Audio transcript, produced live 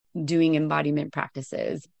doing embodiment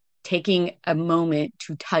practices, taking a moment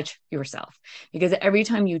to touch yourself. Because every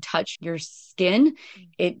time you touch your skin,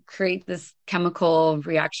 it creates this chemical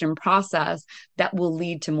reaction process that will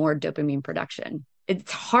lead to more dopamine production.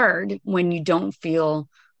 It's hard when you don't feel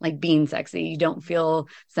like being sexy, you don't feel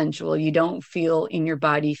sensual, you don't feel in your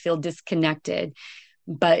body, feel disconnected.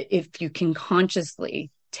 But if you can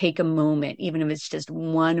consciously take a moment, even if it's just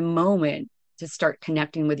one moment, to start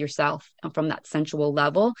connecting with yourself from that sensual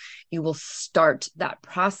level, you will start that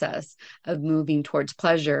process of moving towards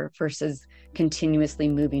pleasure versus continuously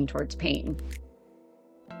moving towards pain.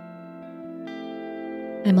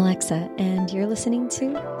 I'm Alexa, and you're listening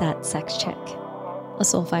to That Sex Check, a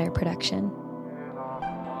Soulfire production.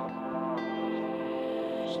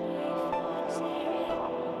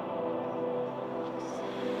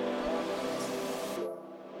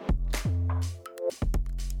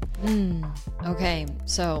 Okay,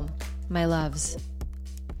 so my loves,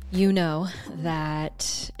 you know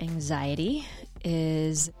that anxiety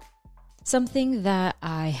is something that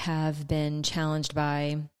I have been challenged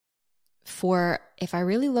by for, if I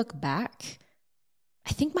really look back,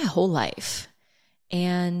 I think my whole life.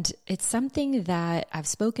 And it's something that I've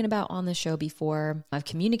spoken about on the show before. I've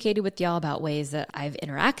communicated with y'all about ways that I've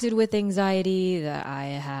interacted with anxiety, that I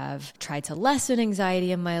have tried to lessen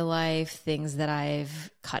anxiety in my life, things that I've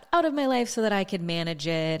cut out of my life so that I could manage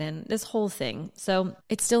it, and this whole thing. So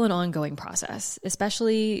it's still an ongoing process,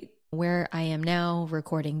 especially where I am now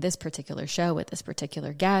recording this particular show with this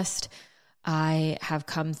particular guest. I have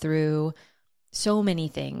come through so many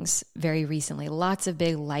things very recently, lots of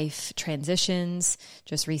big life transitions,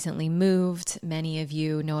 just recently moved. Many of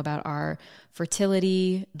you know about our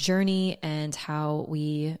fertility journey and how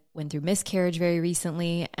we went through miscarriage very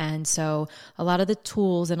recently. And so a lot of the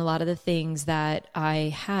tools and a lot of the things that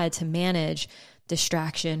I had to manage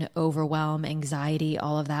distraction, overwhelm, anxiety,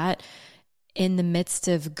 all of that in the midst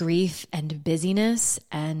of grief and busyness,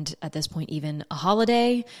 and at this point, even a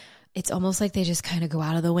holiday, it's almost like they just kind of go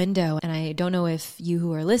out of the window. And I don't know if you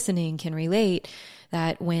who are listening can relate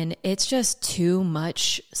that when it's just too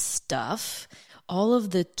much stuff, all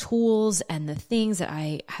of the tools and the things that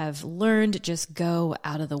I have learned just go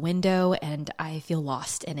out of the window and I feel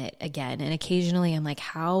lost in it again. And occasionally I'm like,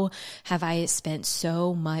 how have I spent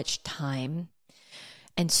so much time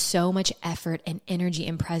and so much effort and energy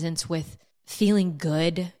and presence with feeling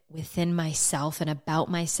good within myself and about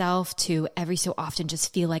myself to every so often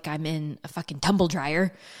just feel like I'm in a fucking tumble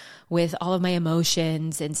dryer with all of my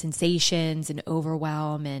emotions and sensations and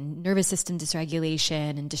overwhelm and nervous system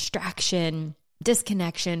dysregulation and distraction,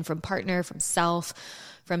 disconnection from partner, from self,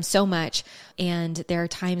 from so much. And there are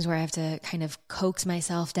times where I have to kind of coax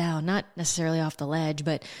myself down, not necessarily off the ledge,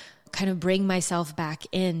 but kind of bring myself back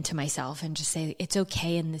into myself and just say, it's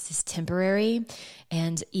okay. And this is temporary.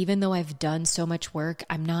 And even though I've done so much work,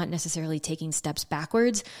 I'm not necessarily taking steps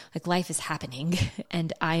backwards. Like life is happening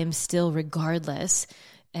and I am still, regardless,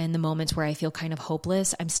 in the moments where I feel kind of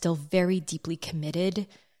hopeless, I'm still very deeply committed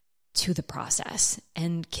to the process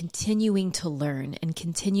and continuing to learn and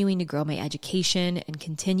continuing to grow my education and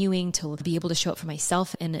continuing to be able to show up for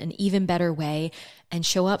myself in an even better way and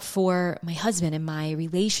show up for my husband and my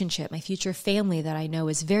relationship, my future family that I know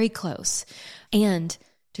is very close, and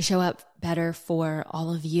to show up better for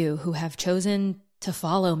all of you who have chosen to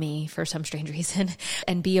follow me for some strange reason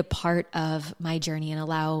and be a part of my journey and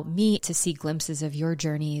allow me to see glimpses of your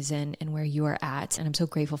journeys and where you are at. And I'm so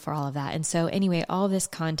grateful for all of that. And so anyway, all this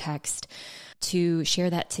context to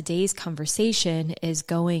share that today's conversation is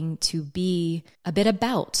going to be a bit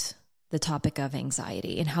about the topic of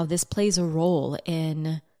anxiety and how this plays a role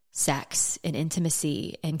in sex and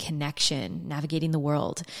intimacy and connection, navigating the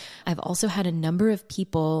world. I've also had a number of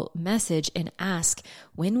people message and ask,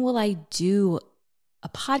 when will I do a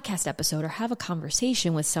podcast episode or have a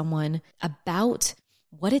conversation with someone about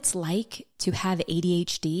what it's like to have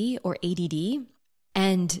ADHD or ADD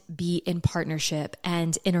and be in partnership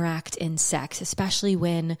and interact in sex, especially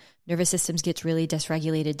when nervous systems gets really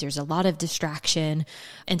dysregulated. There's a lot of distraction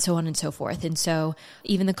and so on and so forth. And so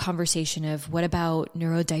even the conversation of what about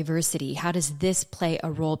neurodiversity? How does this play a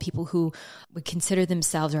role? People who would consider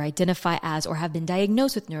themselves or identify as or have been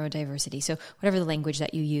diagnosed with neurodiversity. So whatever the language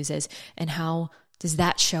that you use is, and how does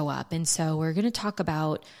that show up? And so we're going to talk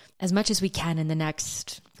about as much as we can in the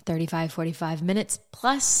next 35, 45 minutes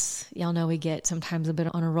plus. Y'all know we get sometimes a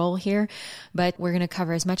bit on a roll here, but we're going to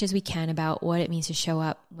cover as much as we can about what it means to show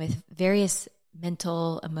up with various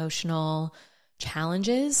mental, emotional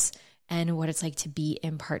challenges and what it's like to be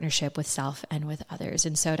in partnership with self and with others.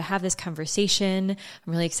 And so to have this conversation,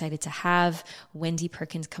 I'm really excited to have Wendy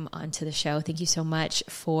Perkins come on to the show. Thank you so much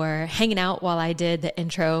for hanging out while I did the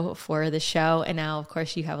intro for the show. And now, of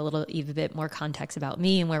course, you have even bit more context about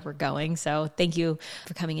me and where we're going. So thank you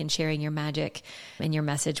for coming and sharing your magic and your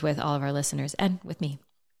message with all of our listeners and with me.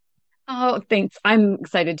 Oh, thanks. I'm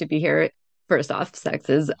excited to be here. First off, sex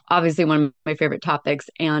is obviously one of my favorite topics.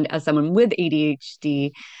 And as someone with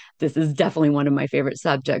ADHD, this is definitely one of my favorite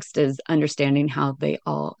subjects, is understanding how they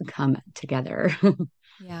all come together.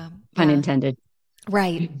 Yeah. Pun intended.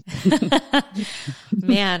 Right.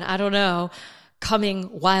 Man, I don't know. Coming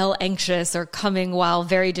while anxious or coming while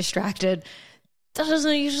very distracted, that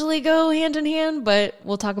doesn't usually go hand in hand, but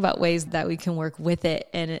we'll talk about ways that we can work with it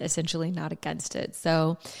and essentially not against it.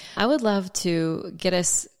 So I would love to get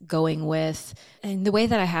us going with, and the way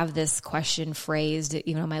that I have this question phrased,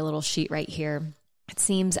 even on my little sheet right here, it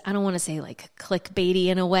seems, I don't want to say like clickbaity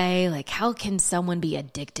in a way, like how can someone be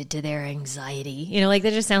addicted to their anxiety? Like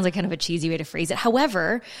that just sounds like kind of a cheesy way to phrase it.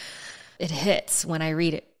 However, it hits when I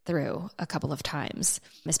read it through a couple of times,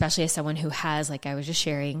 especially as someone who has, like I was just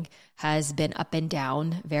sharing, has been up and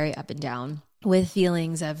down, very up and down with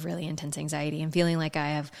feelings of really intense anxiety and feeling like I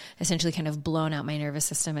have essentially kind of blown out my nervous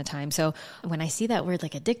system at times. So when I see that word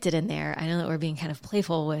like addicted in there, I know that we're being kind of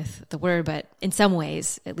playful with the word, but in some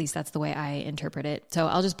ways, at least that's the way I interpret it. So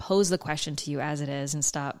I'll just pose the question to you as it is and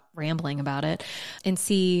stop rambling about it and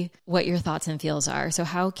see what your thoughts and feels are. So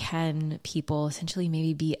how can people essentially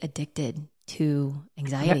maybe be addicted to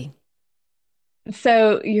anxiety?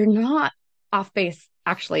 So you're not off base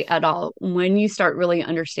actually at all. When you start really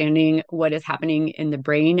understanding what is happening in the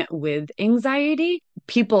brain with anxiety,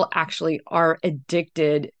 people actually are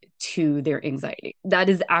addicted to their anxiety. That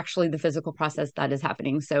is actually the physical process that is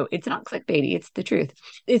happening. So it's not clickbaity, it's the truth.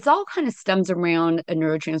 It's all kind of stems around a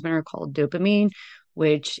neurotransmitter called dopamine,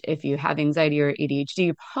 which if you have anxiety or ADHD,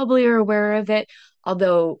 you probably are aware of it.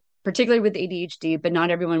 Although particularly with ADHD, but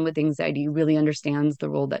not everyone with anxiety really understands the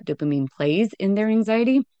role that dopamine plays in their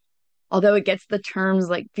anxiety. Although it gets the terms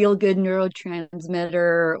like feel-good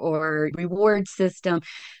neurotransmitter or reward system,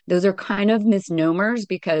 those are kind of misnomers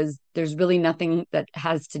because there's really nothing that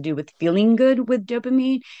has to do with feeling good with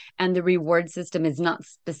dopamine. And the reward system is not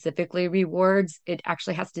specifically rewards. It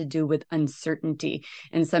actually has to do with uncertainty.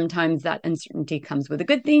 And sometimes that uncertainty comes with a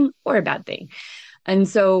good thing or a bad thing. And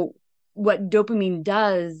so what dopamine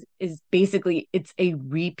does is basically it's a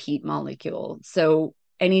repeat molecule. So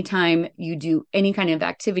anytime you do any kind of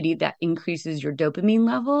activity that increases your dopamine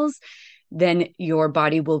levels, then your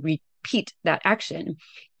body will repeat that action.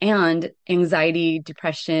 And anxiety,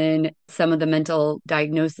 depression, some of the mental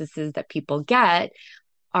diagnoses that people get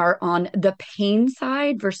are on the pain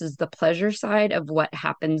side versus the pleasure side of what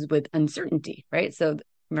happens with uncertainty, right? So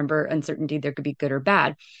remember, uncertainty, there could be good or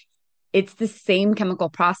bad. It's the same chemical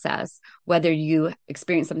process, whether you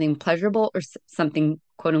experience something pleasurable or something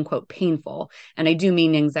quote unquote painful. And I do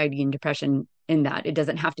mean anxiety and depression in that it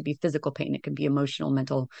doesn't have to be physical pain. It can be emotional,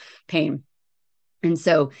 mental pain. And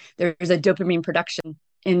so there's a dopamine production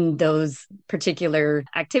in those particular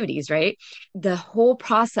activities, right? The whole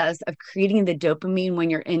process of creating the dopamine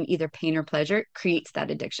when you're in either pain or pleasure creates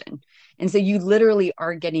that addiction. And so you literally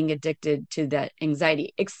are getting addicted to that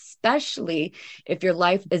anxiety, especially if your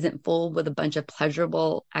life isn't full with a bunch of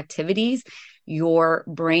pleasurable activities. Your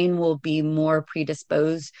brain will be more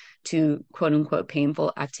predisposed to quote unquote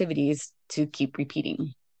painful activities to keep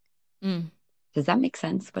repeating. Does that make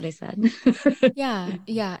sense, what I said?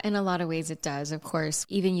 Yeah. In a lot of ways it does, of course.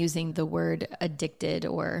 Even using the word addicted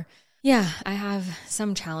I have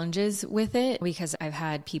some challenges with it because I've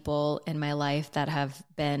had people in my life that have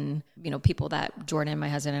been, people that Jordan, my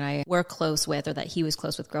husband, and I were close with, or that he was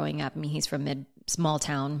close with growing up. I mean, he's from small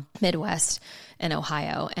town, Midwest in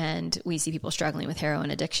Ohio, and we see people struggling with heroin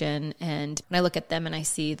addiction. And when I look at them and I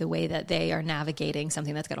see the way that they are navigating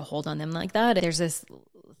something that's got a hold on them like that, there's this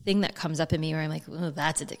thing that comes up in me where I'm like, oh,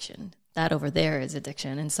 that's addiction. That over there is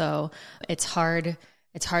addiction. And so it's hard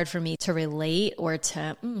for me to relate or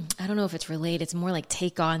to, I don't know if it's relate. It's more like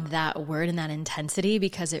take on that word and that intensity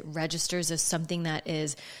because it registers as something that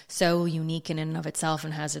is so unique in and of itself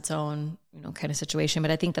and has its own, kind of situation. But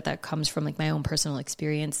I think that comes from like my own personal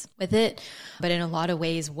experience with it. But in a lot of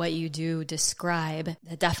ways, what you do describe,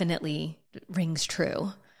 that definitely rings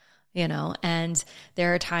true, and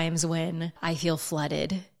there are times when I feel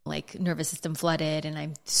flooded, like nervous system flooded, and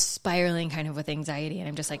I'm spiraling kind of with anxiety. And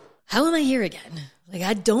I'm just like, how am I here again? Like,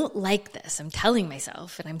 I don't like this. I'm telling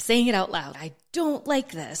myself and I'm saying it out loud. I don't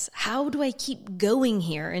like this. How do I keep going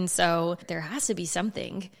here? And so there has to be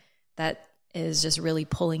something that is just really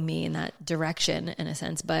pulling me in that direction in a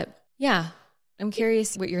sense. But Yeah. I'm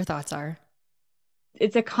curious what your thoughts are.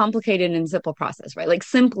 It's a complicated and simple process, right? Like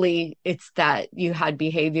simply, it's that you had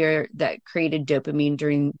behavior that created dopamine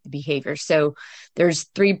during the behavior. So there's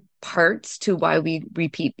three parts to why we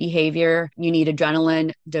repeat behavior. You need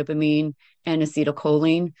adrenaline, dopamine, and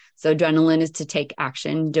acetylcholine. So adrenaline is to take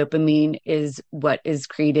action. Dopamine is what is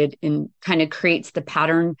created and kind of creates the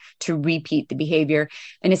pattern to repeat the behavior.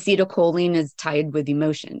 And acetylcholine is tied with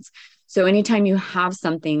emotions. So anytime you have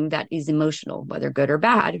something that is emotional, whether good or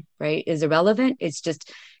bad, right, is irrelevant. It's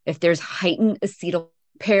just if there's heightened acetyl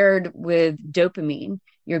paired with dopamine,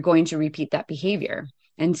 you're going to repeat that behavior.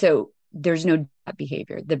 And so there's no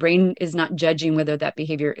behavior. The brain is not judging whether that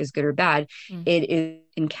behavior is good or bad. It is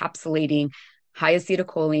encapsulating high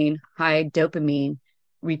acetylcholine, high dopamine,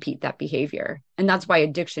 repeat that behavior. And that's why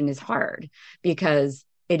addiction is hard, because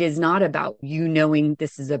it is not about you knowing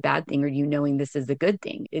this is a bad thing or you knowing this is a good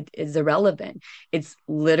thing. It is irrelevant. It's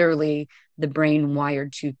literally the brain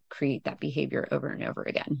wired to create that behavior over and over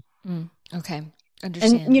again. Okay.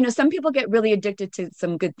 Understand. And, you know, some people get really addicted to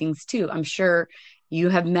some good things too. I'm sure you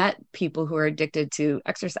have met people who are addicted to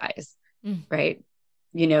exercise, right?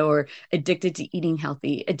 You know, or addicted to eating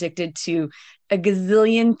healthy, addicted to a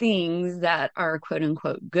gazillion things that are quote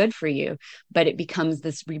unquote good for you, but it becomes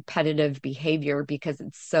this repetitive behavior because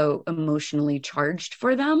it's so emotionally charged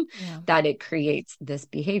for them that it creates this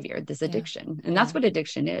behavior, this addiction. And that's what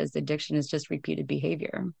addiction is. Addiction is just repeated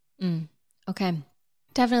behavior. Okay.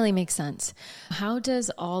 Definitely makes sense. How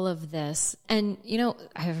does all of this, and you know,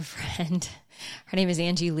 I have a friend, her name is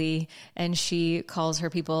Angie Lee, and she calls her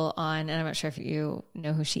people on, and I'm not sure if you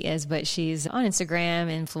know who she is, but she's on Instagram,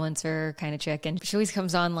 influencer kind of chick. And she always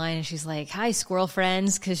comes online and she's like, hi, squirrel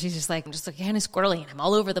friends. Cause she's just like, I'm just like kind of squirrely and I'm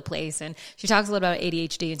all over the place. And she talks a lot about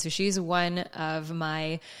ADHD. And so she's one of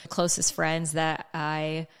my closest friends that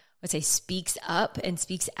I would say speaks up and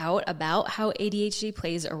speaks out about how ADHD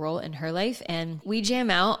plays a role in her life. And we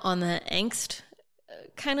jam out on the angst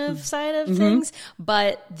kind of side of things,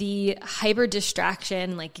 but the hyper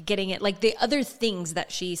distraction, like getting it, like the other things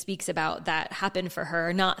that she speaks about that happen for her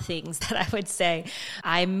are not things that I would say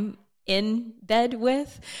I'm in bed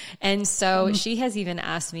with. And so she has even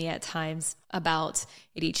asked me at times about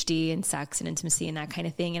ADHD and sex and intimacy and that kind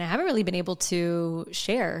of thing. And I haven't really been able to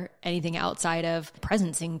share anything outside of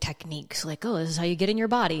presencing techniques, like, oh, this is how you get in your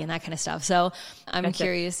body and that kind of stuff. So I'm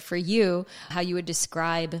curious for you, how you would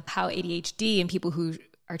describe how ADHD and people who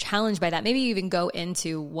are challenged by that, maybe even go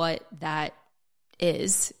into what that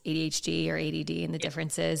is, ADHD or ADD, and the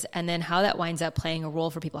differences, and then how that winds up playing a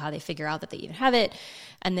role for people, how they figure out that they even have it,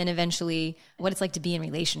 and then eventually what it's like to be in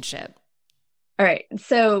relationship. All right.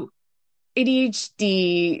 So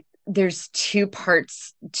ADHD, there's two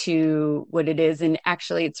parts to what it is. And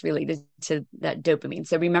actually it's related to that dopamine.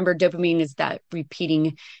 So remember, dopamine is that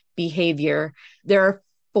repeating behavior. There are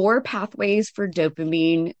 4 pathways for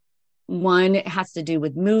dopamine. One has to do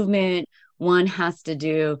with movement. One has to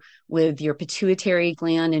do with your pituitary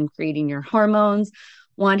gland and creating your hormones.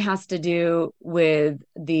 One has to do with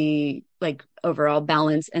the like overall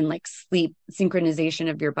balance and like sleep synchronization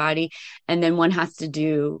of your body. And then one has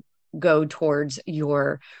to go towards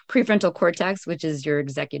your prefrontal cortex, which is your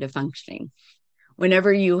executive functioning.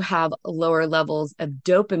 Whenever you have lower levels of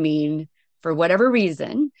dopamine for whatever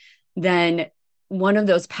reason, then one of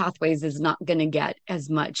those pathways is not going to get as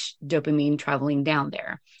much dopamine traveling down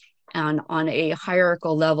there. And on a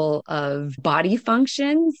hierarchical level of body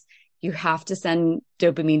functions, you have to send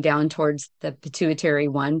dopamine down towards the pituitary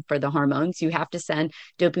one for the hormones. You have to send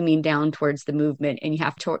dopamine down towards the movement, and you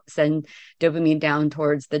have to send dopamine down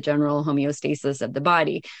towards the general homeostasis of the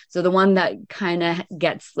body. So the one that kind of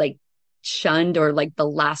gets like shunned or like the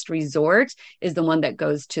last resort is the one that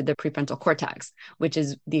goes to the prefrontal cortex, which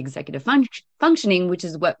is the executive functioning, which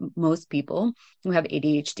is what most people who have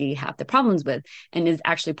ADHD have the problems with, and is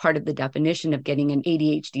actually part of the definition of getting an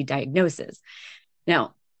ADHD diagnosis.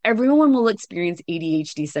 Now, everyone will experience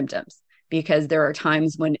ADHD symptoms because there are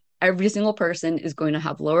times when every single person is going to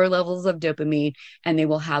have lower levels of dopamine and they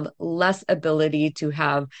will have less ability to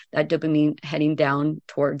have that dopamine heading down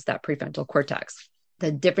towards that prefrontal cortex.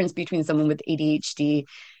 The difference between someone with ADHD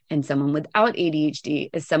and someone without ADHD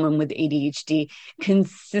is someone with ADHD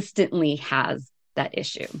consistently has that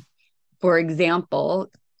issue. For example,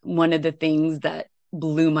 one of the things that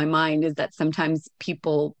blew my mind is that sometimes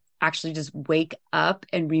people actually just wake up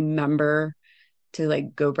and remember to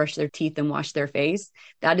like go brush their teeth and wash their face.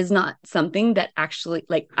 That is not something that actually,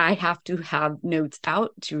 like, I have to have notes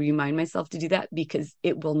out to remind myself to do that, because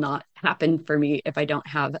it will not happen for me if I don't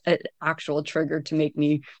have an actual trigger to make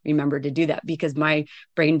me remember to do that, because my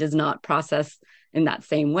brain does not process in that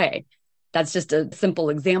same way. that's just a simple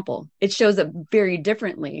example. It shows up very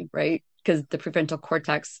differently, right? Because the prefrontal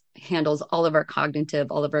cortex handles all of our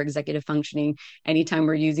cognitive, all of our executive functioning. Anytime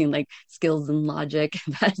we're using like skills and logic,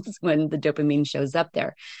 that's when the dopamine shows up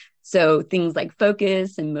there. So things like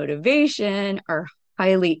focus and motivation are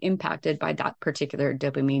highly impacted by that particular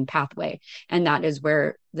dopamine pathway. And that is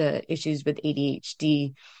where the issues with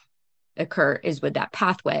ADHD occur, is with that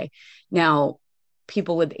pathway. Now,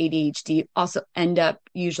 people with ADHD also end up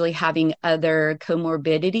usually having other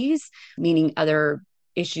comorbidities, meaning other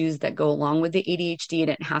issues that go along with the ADHD, and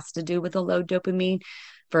it has to do with the low dopamine.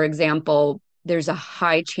 For example, there's a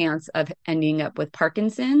high chance of ending up with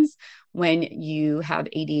Parkinson's when you have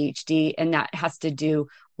ADHD, and that has to do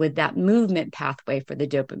with that movement pathway for the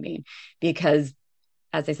dopamine, because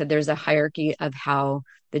as I said, there's a hierarchy of how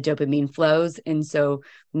the dopamine flows. And so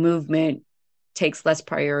movement takes less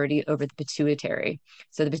priority over the pituitary.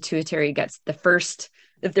 So the pituitary gets the first.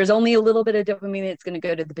 If there's only a little bit of dopamine, it's going to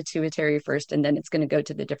go to the pituitary first, and then it's going to go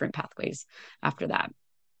to the different pathways after that.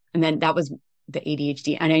 And then that was the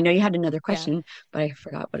ADHD. And I know you had another question, but I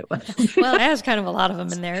forgot what it was. Well, I has kind of a lot of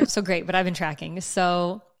them in there. So great, but I've been tracking.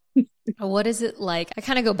 So what is it like? I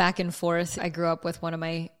kind of go back and forth. I grew up with one of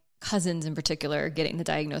my cousins in particular getting the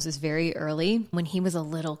diagnosis very early when he was a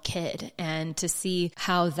little kid, and to see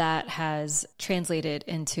how that has translated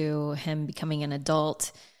into him becoming an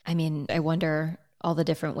adult. I mean, I wonder all the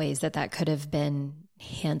different ways that that could have been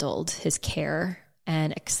handled, his care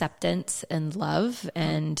and acceptance and love.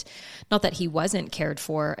 And not that he wasn't cared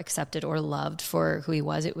for, accepted, or loved for who he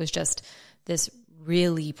was. It was just this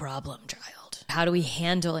really problem child. How do we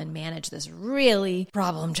handle and manage this really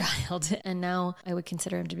problem child? And now I would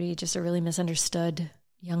consider him to be just a really misunderstood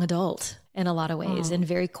young adult in a lot of ways, and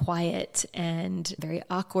very quiet and very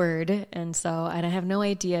awkward. And so I have no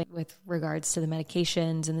idea with regards to the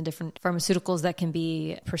medications and the different pharmaceuticals that can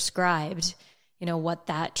be prescribed, you know, what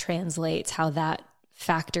that translates, how that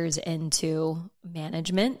factors into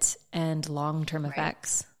management and long-term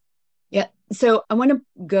effects. Yeah. So I want to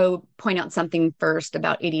go point out something first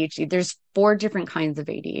about ADHD. There's 4 different kinds of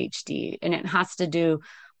ADHD, and it has to do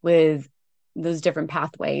with those different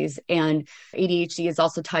pathways. And ADHD is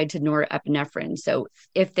also tied to norepinephrine. So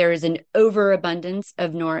if there is an overabundance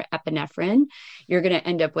of norepinephrine, you're going to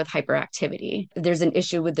end up with hyperactivity. There's an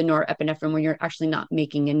issue with the norepinephrine where you're actually not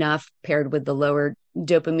making enough paired with the lower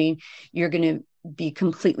dopamine. You're going to be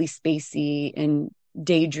completely spacey and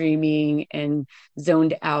daydreaming and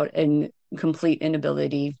zoned out and complete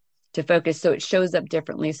inability to focus. So it shows up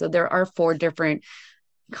differently. So there are 4 different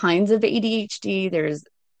kinds of ADHD. There's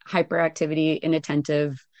hyperactivity,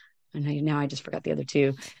 inattentive, and now I just forgot the other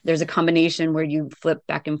 2. There's a combination where you flip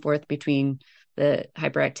back and forth between the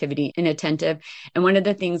hyperactivity, inattentive. And one of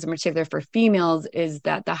the things in particular for females is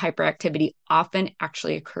that the hyperactivity often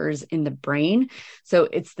actually occurs in the brain. So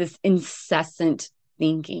it's this incessant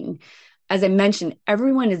thinking. As I mentioned,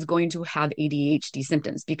 everyone is going to have ADHD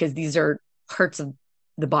symptoms because these are parts of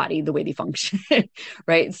the body, the way they function,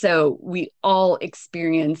 right? So we all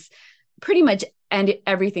experience pretty much, and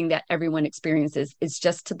everything that everyone experiences is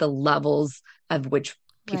just to the levels of which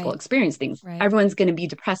people experience things. Right. Everyone's going to be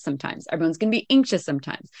depressed sometimes. Everyone's going to be anxious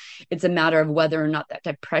sometimes. It's a matter of whether or not that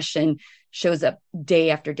depression shows up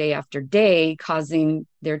day after day after day, causing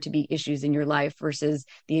there to be issues in your life versus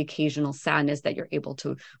the occasional sadness that you're able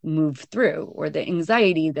to move through, or the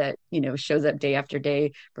anxiety that, you know, shows up day after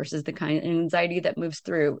day versus the kind of anxiety that moves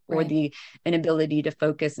through, or the inability to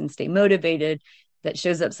focus and stay motivated that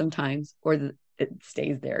shows up sometimes, or it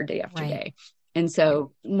stays there day after day. And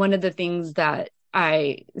so one of the things that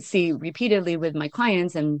I see repeatedly with my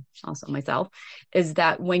clients and also myself is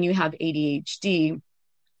that when you have ADHD,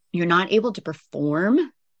 you're not able to perform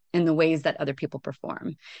in the ways that other people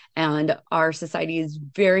perform. And our society is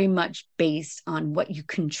very much based on what you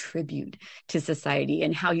contribute to society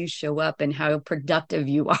and how you show up and how productive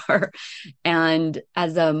you are. And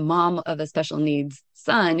as a mom of a special needs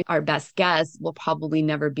son, our best guess will probably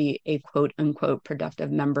never be a quote unquote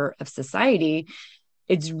productive member of society.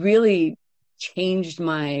 It's really changed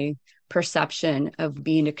my perception of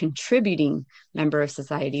being a contributing member of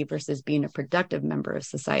society versus being a productive member of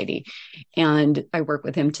society. And I work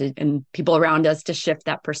with him and people around us to shift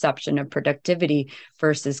that perception of productivity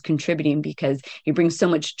versus contributing, because he brings so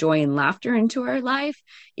much joy and laughter into our life,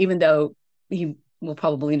 even though he will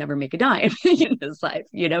probably never make a dime in his life,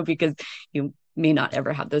 you know, because you may not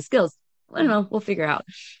ever have those skills. I don't know, we'll figure out.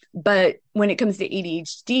 But when it comes to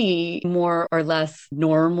ADHD, more or less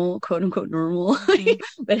normal, quote unquote normal,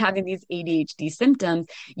 but having these ADHD symptoms,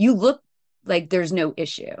 you look like there's no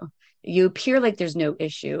issue. You appear like there's no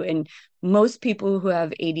issue. And most people who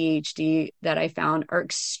have ADHD that I found are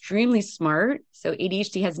extremely smart. So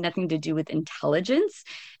ADHD has nothing to do with intelligence.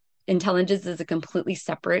 Intelligence is a completely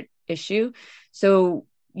separate issue. So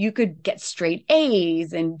you could get straight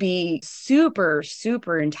A's and be super,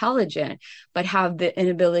 super intelligent, but have the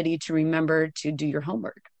inability to remember to do your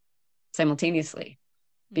homework simultaneously,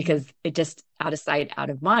 because it just out of sight, out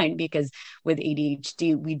of mind, because with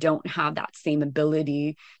ADHD, we don't have that same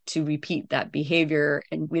ability to repeat that behavior.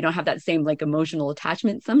 And we don't have that same like emotional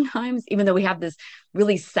attachment sometimes, even though we have this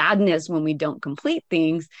really sadness when we don't complete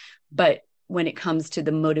things. But when it comes to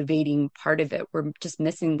the motivating part of it, we're just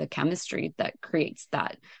missing the chemistry that creates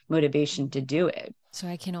that motivation to do it. So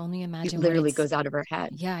I can only imagine it literally goes out of our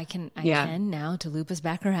head. Yeah, I can now, to loop us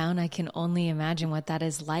back around, I can only imagine what that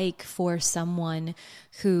is like for someone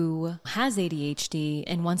who has ADHD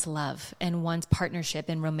and wants love and wants partnership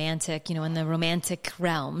and romantic, in the romantic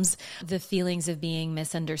realms, the feelings of being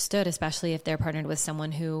misunderstood, especially if they're partnered with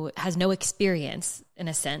someone who has no experience, in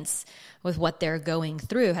a sense, with what they're going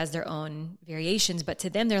through, has their own variations. But to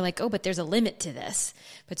them, they're like, oh, but there's a limit to this.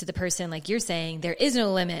 But to the person, like you're saying, there is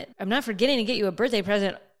no limit. I'm not forgetting to get you a birthday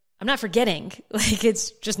present. I'm not forgetting. Like,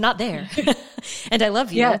 it's just not there. And I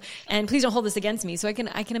love you. Yeah. And please don't hold this against me. So I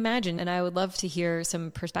can imagine. And I would love to hear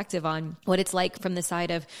some perspective on what it's like from the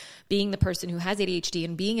side of being the person who has ADHD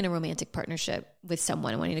and being in a romantic partnership with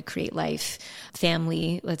someone, wanting to create life,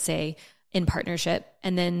 family, let's say, in partnership.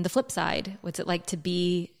 And then the flip side, what's it like to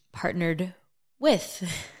be partnered with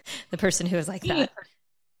the person who is like that?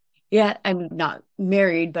 Yeah, I'm not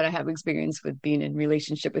married, but I have experience with being in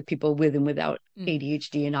relationship with people with and without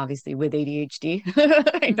ADHD, and obviously with ADHD.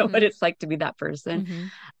 I know what it's like to be that person.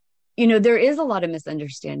 There is a lot of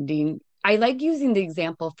misunderstanding. I like using the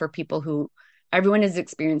example for people who, everyone has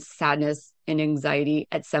experienced sadness and anxiety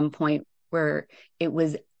at some point where it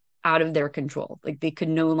was out of their control. Like they could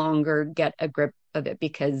no longer get a grip of it,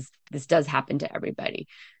 because this does happen to everybody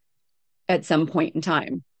at some point in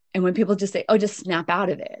time. And when people just say, oh, just snap out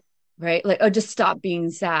of it, right? Like, oh, just stop being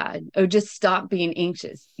sad. Oh, just stop being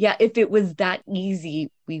anxious. Yeah, if it was that easy,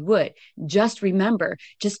 we would. Just remember,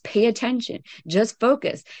 just pay attention, just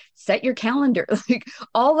focus, set your calendar, like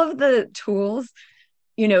all of the tools,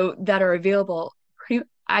 that are available.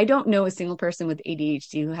 I don't know a single person with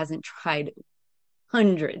ADHD who hasn't tried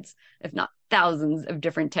hundreds, if not thousands, of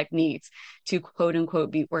different techniques to quote unquote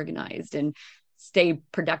be organized and stay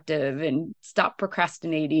productive and stop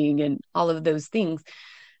procrastinating and all of those things.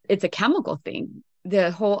 It's a chemical thing.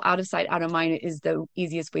 The whole out of sight, out of mind is the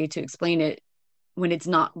easiest way to explain it. When it's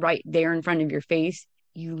not right there in front of your face,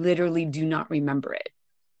 you literally do not remember it.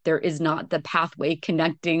 There is not the pathway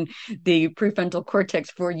connecting the prefrontal cortex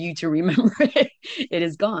for you to remember it. It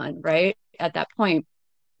is gone, right? At that point.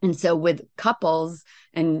 And so with couples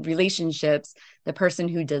and relationships, the person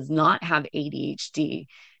who does not have ADHD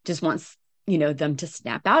just wants, them to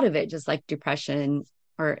snap out of it, just like depression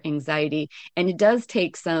or anxiety. And it does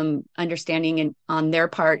take some understanding on their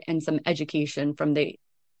part and some education from the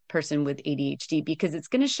person with ADHD, because it's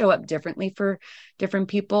going to show up differently for different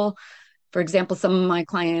people. For example, some of my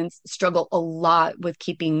clients struggle a lot with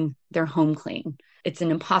keeping their home clean. It's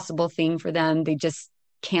an impossible thing for them. They just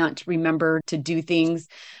can't remember to do things.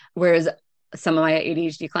 Whereas some of my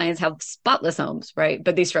ADHD clients have spotless homes, right?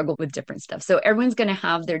 But they struggle with different stuff. So everyone's going to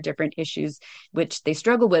have their different issues, which they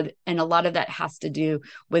struggle with. And a lot of that has to do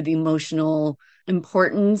with emotional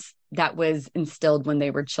importance that was instilled when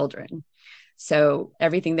they were children. So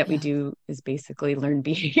everything that we do is basically learned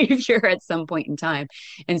behavior at some point in time.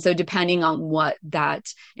 And so depending on what that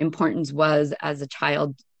importance was as a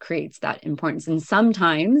child creates that importance. And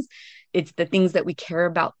sometimes it's the things that we care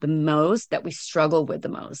about the most that we struggle with the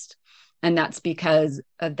most. And that's because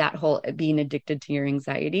of that whole being addicted to your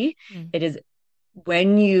anxiety. It is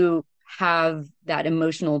when you have that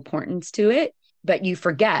emotional importance to it, but you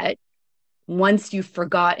forget. Once you've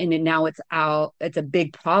forgotten and now it's out, it's a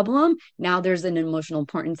big problem. Now there's an emotional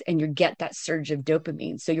importance and you get that surge of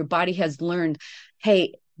dopamine. So your body has learned,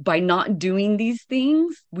 hey, by not doing these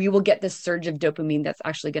things, we will get this surge of dopamine that's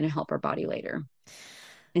actually going to help our body later.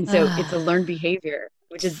 And so it's a learned behavior,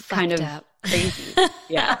 which is kind of crazy.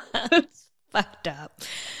 Yeah. It's fucked up.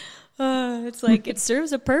 It's like it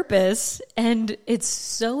serves a purpose and it's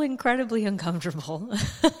so incredibly uncomfortable.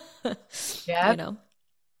 Yeah.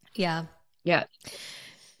 Yeah. Yeah.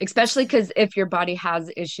 Especially because if your body has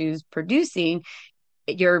issues producing,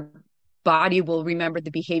 your body will remember the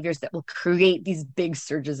behaviors that will create these big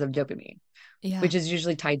surges of dopamine, which is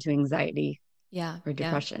usually tied to anxiety or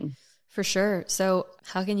depression. For sure. So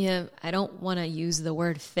how can you, I don't want to use the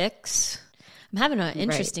word fix. I'm having an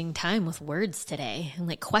interesting time with words today and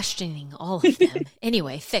like questioning all of them.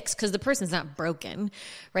 Anyway, fix, because the person's not broken,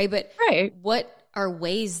 right? But what are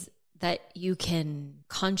ways that you can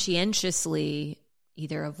conscientiously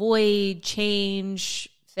either avoid, change,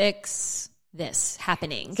 fix this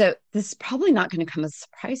happening? So this is probably not going to come as a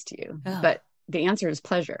surprise to you, but the answer is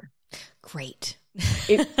pleasure. Great.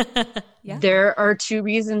 There are two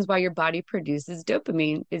reasons why your body produces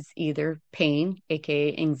dopamine. It's either pain,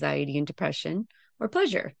 aka anxiety and depression, or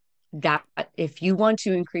pleasure. That if you want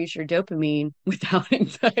to increase your dopamine without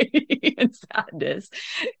anxiety and sadness,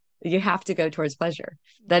 you have to go towards pleasure.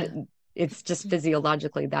 That it's just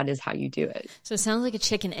physiologically, that is how you do it. So it sounds like a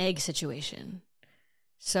chicken egg situation.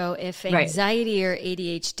 So if anxiety or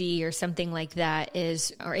ADHD or something like that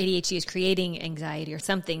is, or ADHD is creating anxiety or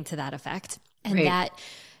something to that effect, and that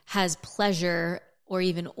has pleasure or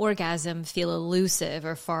even orgasm feel elusive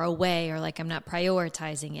or far away, or like I'm not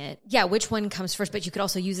prioritizing it. Yeah, which one comes first? But you could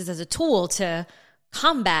also use this as a tool to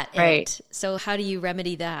combat it. So how do you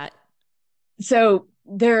remedy that? So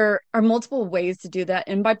there are multiple ways to do that.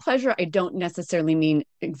 And by pleasure, I don't necessarily mean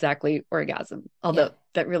exactly orgasm, although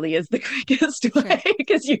that really is the quickest way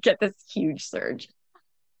because you get this huge surge.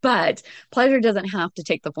 But pleasure doesn't have to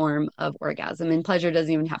take the form of orgasm, and pleasure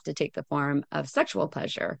doesn't even have to take the form of sexual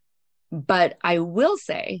pleasure. But I will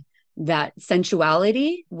say that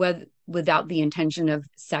sensuality without the intention of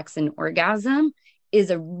sex and orgasm is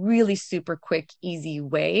a really super quick, easy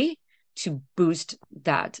way to boost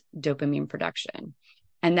that dopamine production.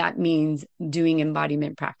 And that means doing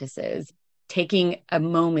embodiment practices, taking a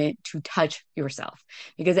moment to touch yourself.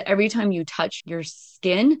 Because every time you touch your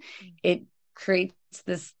skin, it creates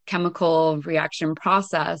this chemical reaction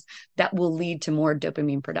process that will lead to more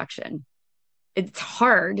dopamine production. It's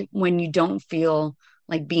hard when you don't feel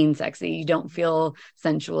like being sexy, you don't feel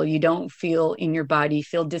sensual, you don't feel in your body,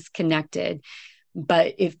 feel disconnected.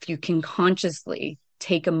 But if you can consciously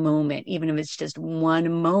take a moment, even if it's just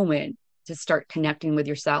one moment, to start connecting with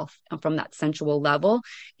yourself from that sensual level,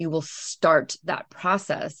 you will start that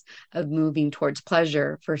process of moving towards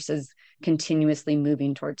pleasure versus continuously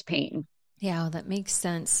moving towards pain. Yeah, that makes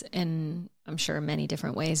sense in, I'm sure, many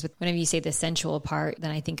different ways. But whenever you say the sensual part,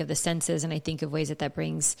 then I think of the senses, and I think of ways that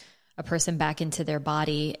brings a person back into their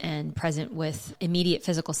body and present with immediate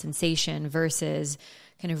physical sensation versus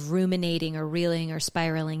kind of ruminating or reeling or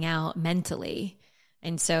spiraling out mentally.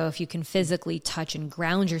 And so if you can physically touch and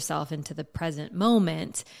ground yourself into the present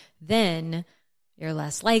moment, then you're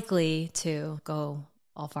less likely to go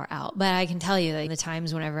all far out. But I can tell you that the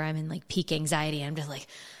times whenever I'm in like peak anxiety, I'm just like,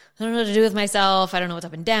 I don't know what to do with myself. I don't know what's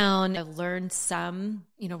up and down. I've learned some,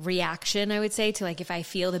 reaction, I would say, to like, if I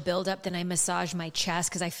feel the buildup, then I massage my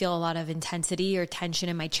chest because I feel a lot of intensity or tension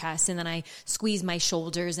in my chest. And then I squeeze my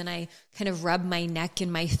shoulders and I kind of rub my neck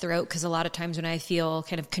and my throat. Because a lot of times when I feel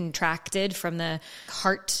kind of contracted from the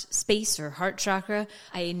heart space or heart chakra,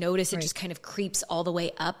 I notice it just kind of creeps all the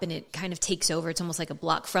way up and it kind of takes over. It's almost like a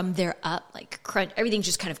block from there up, like crunch. Everything's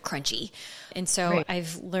just kind of crunchy. And so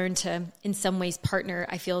I've learned to, in some ways, partner,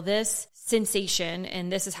 I feel this sensation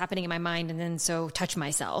and this is happening in my mind. And then so touch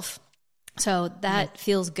myself. So that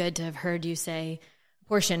feels good to have heard you say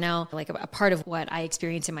portion now, like a part of what I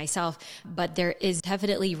experience in myself, but there is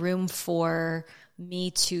definitely room for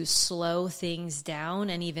me to slow things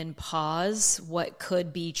down and even pause what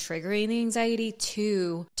could be triggering the anxiety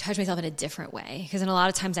to touch myself in a different way. Because in a lot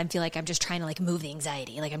of times I feel like I'm just trying to like move the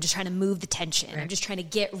anxiety. Like I'm just trying to move the tension. I'm just trying to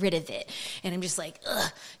get rid of it. And I'm just like,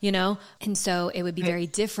 ugh, And so it would be very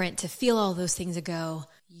different to feel all those things and go,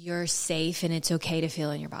 you're safe and it's okay to feel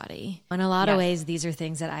in your body. In a lot of ways, these are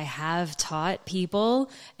things that I have taught people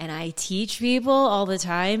and I teach people all the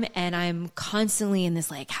time. And I'm constantly in this,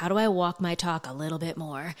 like, how do I walk my talk a little bit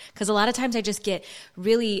more? Because a lot of times I just get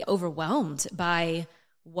really overwhelmed by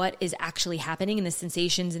what is actually happening and the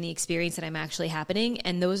sensations and the experience that I'm actually happening.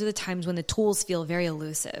 And those are the times when the tools feel very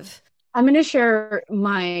elusive. I'm going to share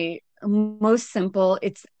my most simple,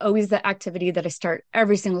 it's always the activity that I start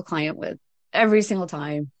every single client with. Every single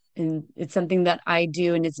time. And it's something that I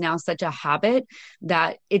do. And it's now such a habit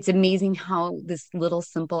that it's amazing how this little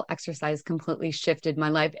simple exercise completely shifted my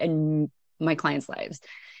life and my clients' lives.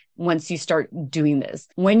 Once you start doing this,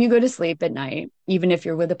 when you go to sleep at night, even if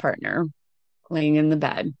you're with a partner laying in the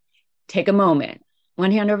bed, take a moment,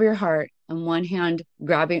 one hand over your heart and one hand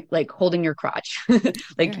grabbing, like holding your crotch.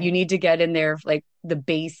 Like you need to get in there, like the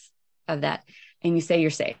base of that. And you say, you're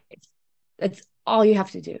safe. That's all you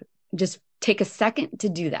have to do. Just take a second to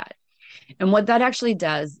do that. And what that actually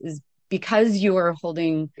does is because you're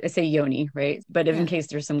holding, I say yoni, right? But in case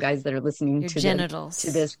there's some guys that are listening your to genitals.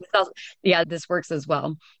 this, this works as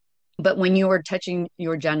well. But when you are touching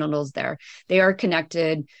your genitals there, they are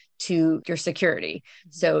connected to your security.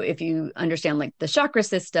 So if you understand like the chakra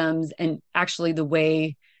systems and actually the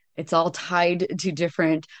way it's all tied to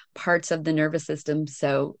different parts of the nervous system.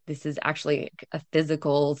 So this is actually a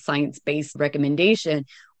physical science-based recommendation.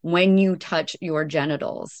 When you touch your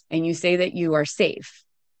genitals and you say that you are safe,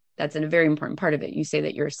 that's a very important part of it. You say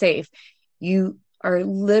that you're safe. You are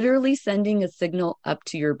literally sending a signal up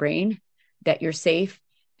to your brain that you're safe,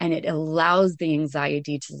 and it allows the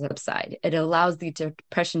anxiety to subside. It allows the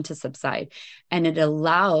depression to subside, and it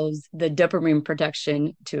allows the dopamine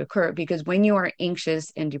production to occur, because when you are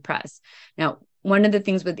anxious and depressed, now, one of the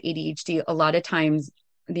things with ADHD, a lot of times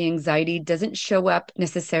the anxiety doesn't show up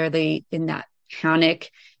necessarily in that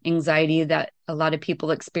panic anxiety that a lot of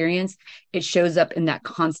people experience. It shows up in that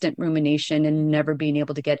constant rumination and never being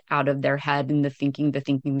able to get out of their head, and the thinking.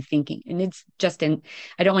 And it's just I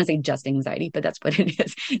don't want to say just anxiety, but that's what it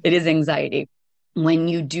is. It is anxiety. When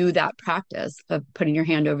you do that practice of putting your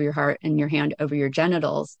hand over your heart and your hand over your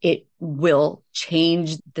genitals, it will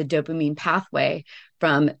change the dopamine pathway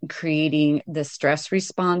from creating the stress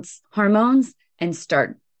response hormones and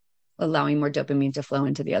start allowing more dopamine to flow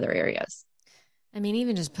into the other areas. I mean,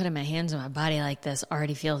 even just putting my hands on my body like this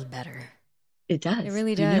already feels better. It does. It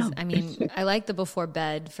really does. I mean, I like the before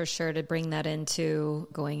bed for sure, to bring that into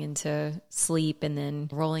going into sleep and then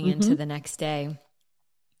rolling into the next day.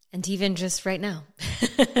 And even just right now,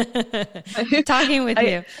 talking with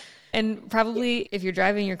you. And probably if you're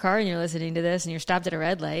driving your car and you're listening to this and you're stopped at a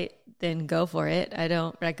red light, then go for it. I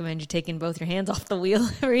don't recommend you taking both your hands off the wheel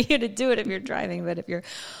for you to do it if you're driving. But if you're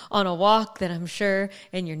on a walk, then I'm sure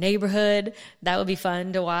in your neighborhood, that would be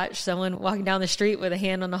fun to watch someone walking down the street with a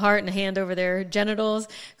hand on the heart and a hand over their genitals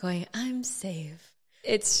going, I'm safe.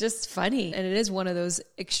 It's just funny. And it is one of those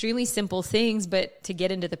extremely simple things, but to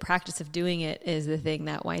get into the practice of doing it is the thing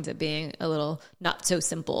that winds up being a little not so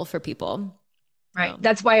simple for people. Right.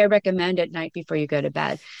 That's why I recommend at night before you go to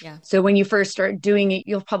bed. Yeah. So when you first start doing it,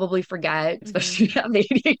 you'll probably forget, especially if you have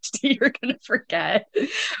ADHD, you're going to forget.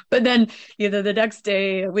 But then either the next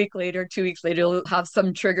day, a week later, 2 weeks later, you'll have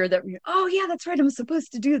some trigger that, oh yeah, that's right, I'm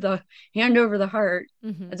supposed to do the hand over the heart.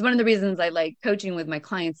 It's one of the reasons I like coaching with my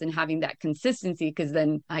clients and having that consistency, because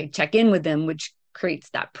then I check in with them, which creates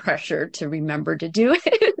that pressure to remember to do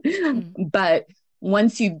it. But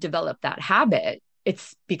once you've developed that habit, it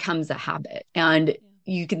becomes a habit, and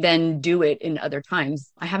you can then do it in other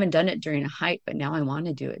times. I haven't done it during a hike, but now I want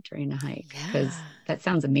to do it during a hike because that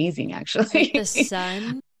sounds amazing, actually. The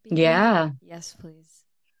sun. Yeah. Yes, please.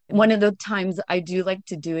 One of the times I do like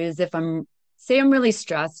to do is if I'm really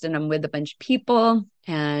stressed and I'm with a bunch of people,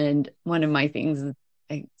 and one of my things is,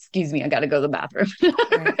 excuse me, I got to go to the bathroom.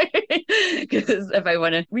 Because if I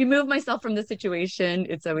want to remove myself from the situation,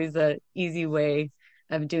 it's always an easy way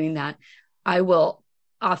of doing that. I will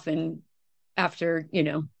often, after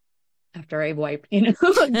I wipe, do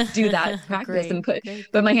that practice and put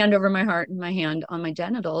my hand over my heart and my hand on my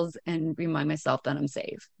genitals and remind myself that I'm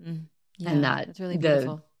safe. And that that's really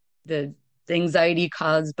beautiful. The anxiety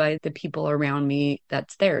caused by the people around me,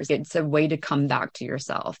 that's theirs. It's a way to come back to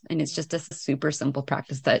yourself. And it's just a super simple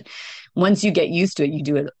practice that once you get used to it, you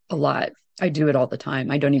do it a lot. I do it all the time.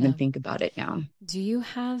 I don't even think about it now. Do you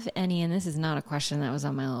have any, and this is not a question that was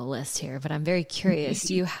on my little list here, but I'm very curious.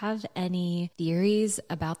 Do you have any theories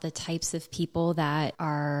about the types of people that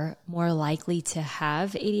are more likely to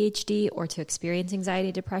have ADHD or to experience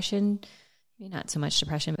anxiety, depression? Maybe not so much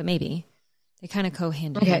depression, but maybe they kind of go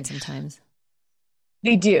hand in hand sometimes.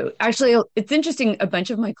 They do. Actually, it's interesting. A bunch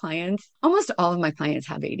of my clients, almost all of my clients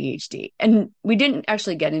have ADHD. And we didn't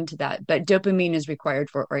actually get into that, but dopamine is required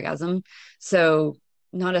for orgasm. So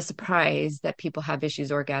not a surprise that people have issues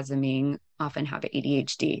orgasming often have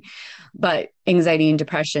ADHD. But anxiety and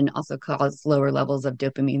depression also cause lower levels of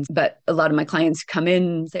dopamine. But a lot of my clients come in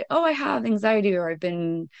and say, oh, I have anxiety, or I've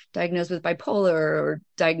been diagnosed with bipolar, or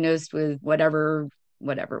diagnosed with whatever.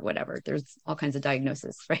 There's all kinds of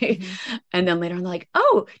diagnoses, right? And then later on, they're like,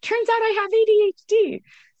 oh, turns out I have ADHD.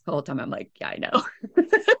 The whole time I'm like, yeah, I know.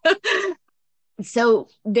 So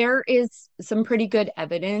there is some pretty good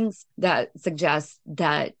evidence that suggests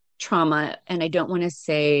that trauma, and I don't want to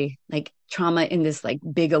say like trauma in this like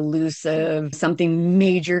big elusive, something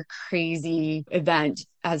major, crazy event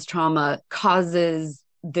as trauma causes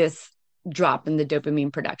this drop in the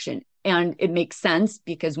dopamine production. And it makes sense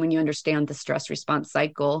because when you understand the stress response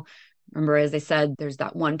cycle, remember, as I said, there's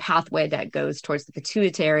that one pathway that goes towards the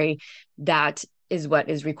pituitary. That is what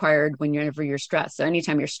is required whenever you're stressed. So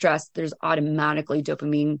anytime you're stressed, there's automatically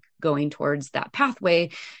dopamine going towards that pathway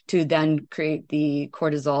to then create the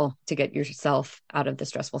cortisol to get yourself out of the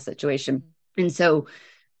stressful situation. And so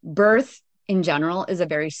birth in general is a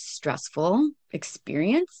very stressful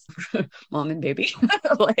experience, mom and baby,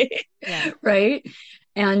 like, Yeah. right?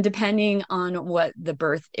 And depending on what the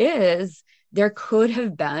birth is, there could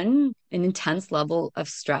have been an intense level of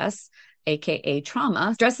stress, AKA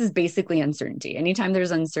trauma. Stress is basically uncertainty. Anytime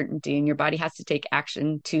there's uncertainty and your body has to take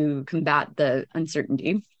action to combat the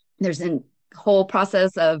uncertainty, there's a whole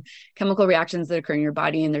process of chemical reactions that occur in your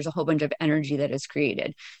body, and there's a whole bunch of energy that is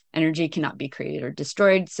created. Energy cannot be created or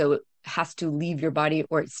destroyed, so it has to leave your body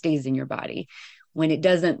or it stays in your body. When it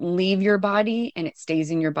doesn't leave your body and it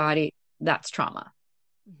stays in your body, that's trauma.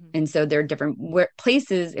 And so there are different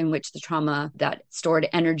places in which the trauma, that stored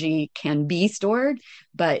energy, can be stored,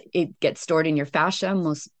 but it gets stored in your fascia.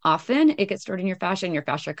 Most often it gets stored in your fascia, and your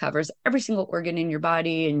fascia covers every single organ in your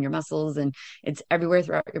body and your muscles, and it's everywhere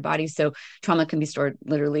throughout your body. So trauma can be stored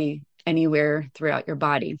literally anywhere throughout your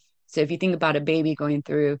body. So if you think about a baby going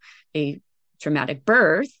through a traumatic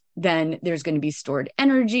birth, then there's going to be stored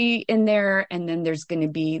energy in there, and then there's going to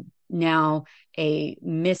be now a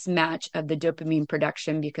mismatch of the dopamine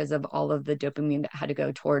production because of all of the dopamine that had to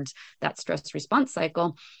go towards that stress response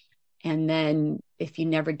cycle. And then if you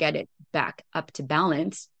never get it back up to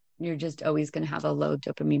balance, you're just always going to have a low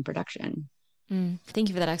dopamine production. Thank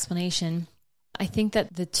you for that explanation. I think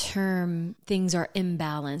that the term things are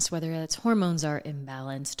imbalanced, whether it's hormones are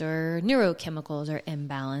imbalanced or neurochemicals are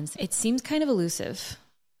imbalanced, it seems kind of elusive.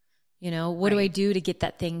 You know, what do I do to get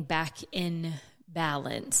that thing back in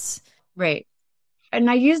balance? Right. And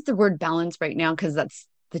I use the word balance right now because that's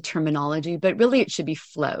the terminology, but really it should be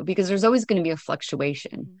flow, because there's always going to be a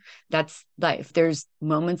fluctuation. That's life. There's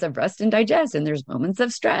moments of rest and digest, and there's moments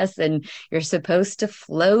of stress, and you're supposed to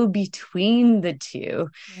flow between the two.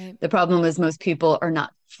 Right. The problem is most people are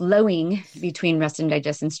not flowing between rest and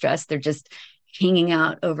digest and stress. They're just hanging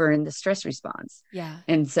out over in the stress response. Yeah.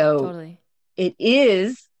 And so totally. It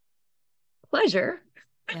is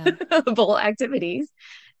pleasurable activities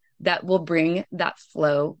that will bring that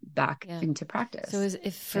flow back into practice. So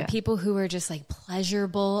if for people who are just like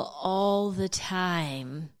pleasurable all the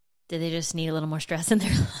time, do they just need a little more stress in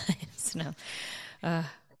their lives? No.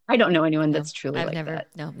 I don't know anyone that's truly like that.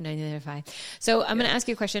 No, neither have I. So I'm going to ask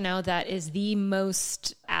you a question now that is the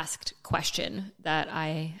most asked question that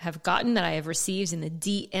I have gotten, that I have received in the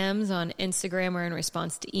DMs on Instagram or in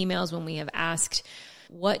response to emails when we have asked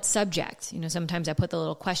what subject. You know, sometimes I put the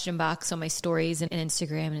little question box on my stories and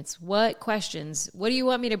Instagram, and it's what do you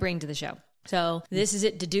want me to bring to the show? So this is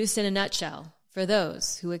it deduced in a nutshell for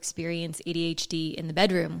those who experience ADHD in the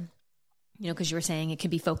bedroom. You know, because you were saying it can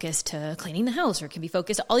be focused to cleaning the house, or it can be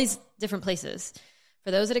focused to all these different places. For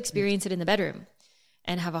those that experience it in the bedroom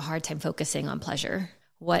and have a hard time focusing on pleasure,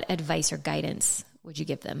 what advice or guidance would you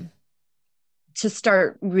give them? To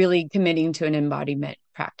start really committing to an embodiment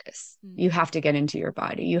practice. You have to get into your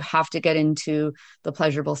body. You have to get into the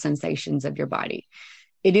pleasurable sensations of your body.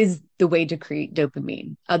 It is the way to create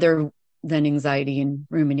dopamine, other than anxiety and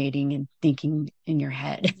ruminating and thinking in your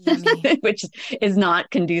head, which is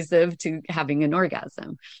not conducive to having an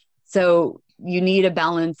orgasm. So you need a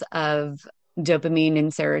balance of dopamine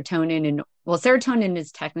and serotonin. And serotonin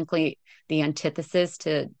is technically the antithesis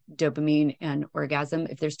to dopamine and orgasm.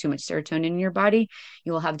 If there's too much serotonin in your body,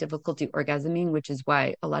 you will have difficulty orgasming, which is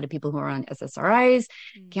why a lot of people who are on SSRIs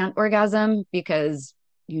can't orgasm, because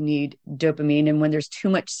you need dopamine. And when there's too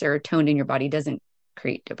much serotonin in your body, it doesn't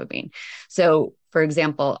create dopamine. So, for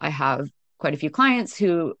example, I have quite a few clients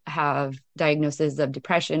who have diagnoses of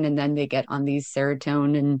depression, and then they get on these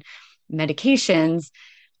serotonin medications,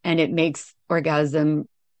 and it makes orgasm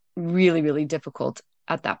really, really difficult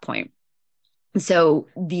at that point. So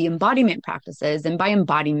the embodiment practices, and by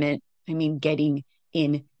embodiment, I mean getting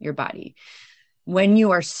in your body. When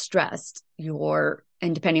you are stressed,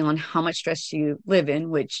 and depending on how much stress you live in,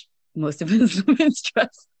 which most of us live in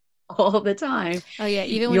stress all the time. Oh yeah,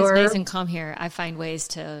 even when it's nice and calm here, I find ways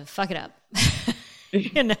to fuck it up.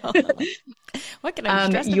 You know, what can I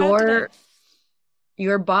be stressed about today?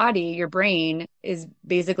 Your body, your brain is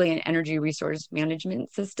basically an energy resource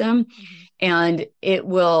management system, and it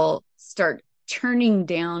will start turning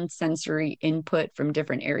down sensory input from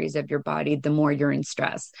different areas of your body the more you're in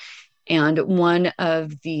stress. And one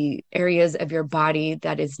of the areas of your body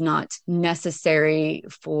that is not necessary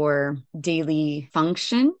for daily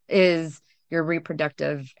function is your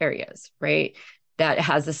reproductive areas, right? That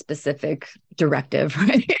has a specific directive,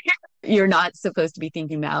 right? You're not supposed to be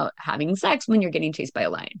thinking about having sex when you're getting chased by a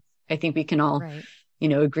lion. I think we can all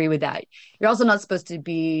agree with that. You're also not supposed to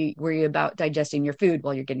be worried about digesting your food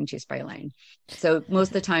while you're getting chased by a lion. So most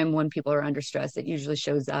of the time when people are under stress, it usually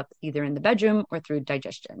shows up either in the bedroom or through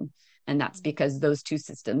digestion. And that's because those two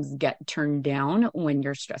systems get turned down when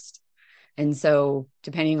you're stressed. And so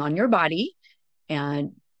depending on your body,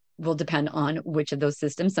 and will depend on which of those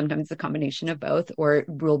systems, sometimes it's a combination of both, or it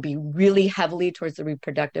will be really heavily towards the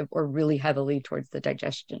reproductive or really heavily towards the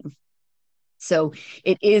digestion. So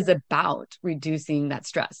it is about reducing that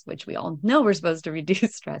stress, which we all know we're supposed to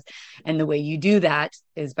reduce stress. And the way you do that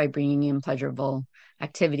is by bringing in pleasurable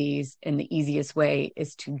activities. And the easiest way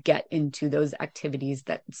is to get into those activities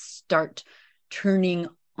that start turning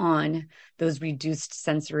on those reduced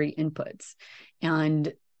sensory inputs.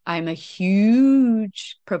 And I'm a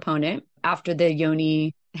huge proponent after the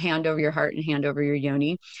yoni, hand over your heart and hand over your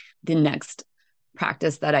yoni. The next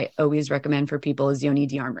practice that I always recommend for people is yoni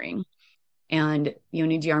de-armoring. And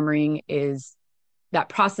yoni de-armoring is that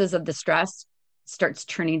process of the stress starts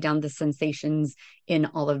turning down the sensations in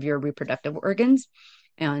all of your reproductive organs.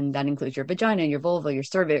 And that includes your vagina, your vulva, your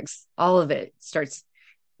cervix, all of it starts,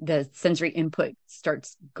 the sensory input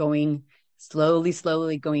starts going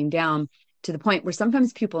slowly going down to the point where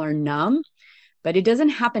sometimes people are numb, but it doesn't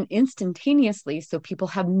happen instantaneously. So people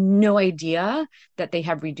have no idea that they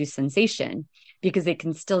have reduced sensation because they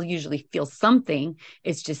can still usually feel something.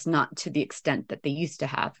 It's just not to the extent that they used to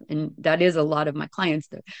have. And that is a lot of my clients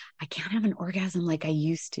that I can't have an orgasm like I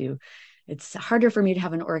used to. It's harder for me to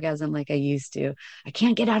have an orgasm like I used to. I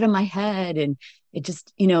can't get out of my head. And it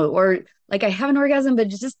just, or like I have an orgasm, but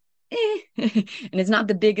it's just, and it's not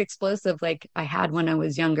the big explosive like I had when I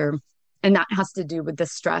was younger. And that has to do with the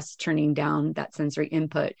stress turning down that sensory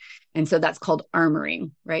input. And so that's called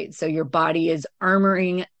armoring, right? So your body is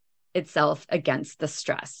armoring itself against the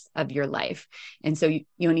stress of your life. And so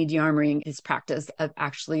yoni de-armoring is practice of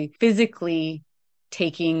actually physically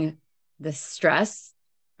taking the stress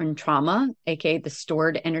and trauma, aka the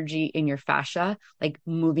stored energy in your fascia, like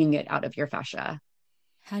moving it out of your fascia.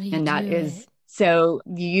 How do you and that do is it? So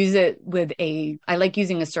you use it with I like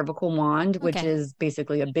using a cervical wand, which is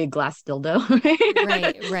basically a big glass dildo.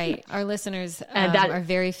 Right. Our listeners are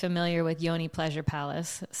very familiar with Yoni Pleasure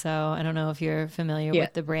Palace. So I don't know if you're familiar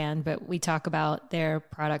with the brand, but we talk about their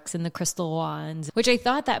products and the crystal wands, which I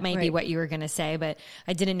thought that might be what you were going to say, but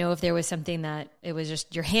I didn't know if there was something that it was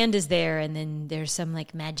just your hand is there and then there's some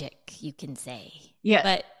like magic you can say. Yeah.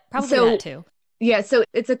 But probably that too. Yeah, so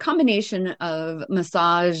it's a combination of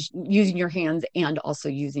massage, using your hands, and also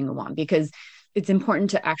using a wand, because it's important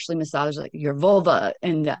to actually massage like your vulva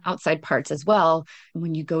and the outside parts as well.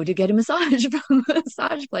 When you go to get a massage from a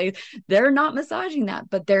massage place, they're not massaging that,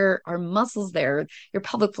 but there are muscles there. Your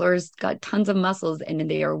pelvic floor's got tons of muscles and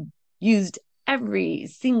they are used every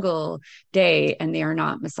single day, and they are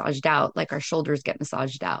not massaged out like our shoulders get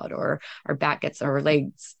massaged out, or our back gets, our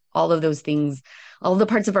legs, all of those things, all the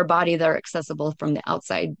parts of our body that are accessible from the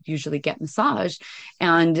outside usually get massaged.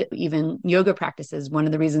 And even yoga practices, one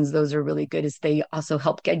of the reasons those are really good is they also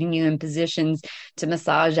help getting you in positions to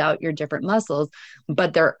massage out your different muscles,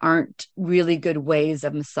 but there aren't really good ways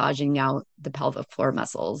of massaging out the pelvic floor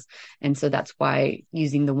muscles. And so that's why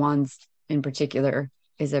using the wands in particular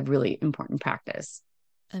is a really important practice.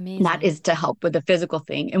 Amazing. That is to help with the physical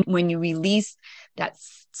thing. And when you release that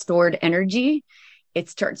stored energy, it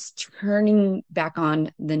starts turning back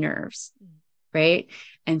on the nerves, right?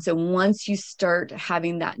 And so once you start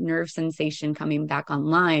having that nerve sensation coming back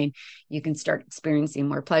online, you can start experiencing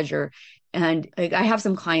more pleasure. And I have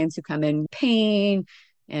some clients who come in pain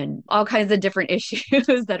and all kinds of different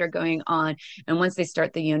issues that are going on. And once they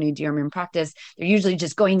start the yoni de-armoring practice, they're usually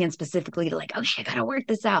just going in specifically to like, okay, I got to work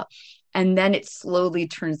this out. And then it slowly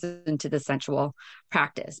turns into the sensual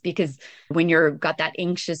practice, because when you're got that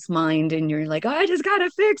anxious mind and you're like, oh, I just got to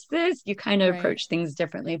fix this, you kind of approach things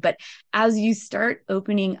differently. But as you start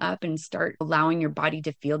opening up and start allowing your body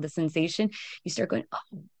to feel the sensation, you start going,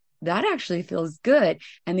 oh, that actually feels good.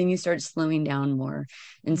 And then you start slowing down more.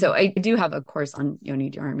 And so I do have a course on yoni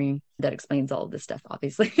de-armoring that explains all of this stuff,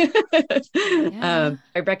 obviously. I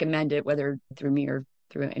recommend it, whether through me or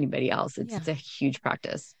through anybody else. It's a huge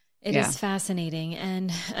practice. It is fascinating.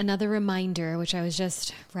 And another reminder, which I was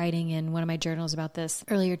just writing in one of my journals about this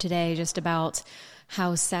earlier today, just about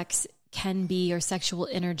how sex can be, or sexual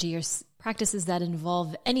energy, or practices that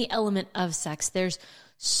involve any element of sex. There's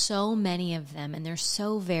so many of them, and they're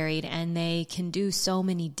so varied, and they can do so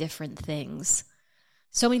many different things.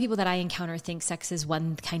 So many people that I encounter think sex is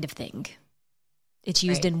one kind of thing. It's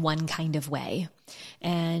used in one kind of way.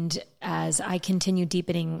 And as I continue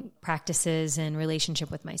deepening practices in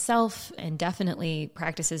relationship with myself, and definitely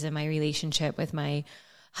practices in my relationship with my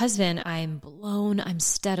husband, I'm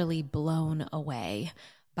steadily blown away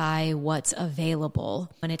by what's available.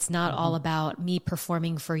 And it's not all about me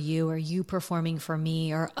performing for you or you performing for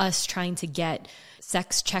me or us trying to get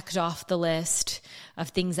sex checked off the list of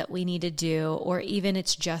things that we need to do, or even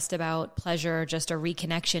it's just about pleasure, just a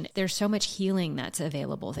reconnection. There's so much healing that's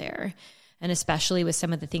available there. And especially with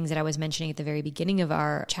some of the things that I was mentioning at the very beginning of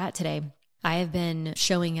our chat today, I have been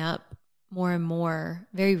showing up more and more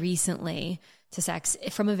very recently to sex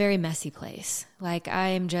from a very messy place. Like I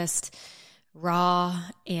am just raw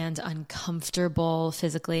and uncomfortable,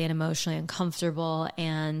 physically and emotionally uncomfortable,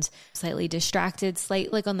 and slightly distracted,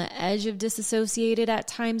 slightly like on the edge of disassociated at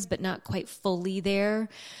times, but not quite fully there.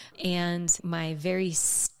 And my very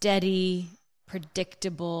steady,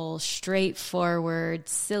 predictable, straightforward,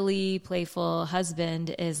 silly, playful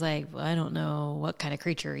husband is like, well, I don't know what kind of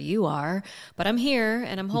creature you are, but I'm here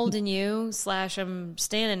and I'm holding you / I'm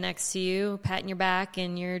standing next to you, patting your back,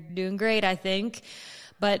 and you're doing great, I think.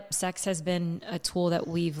 But sex has been a tool that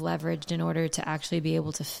we've leveraged in order to actually be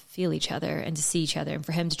able to feel each other and to see each other, and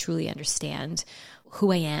for him to truly understand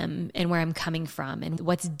who I am and where I'm coming from and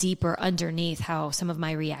what's deeper underneath how some of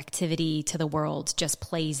my reactivity to the world just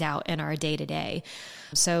plays out in our day to day.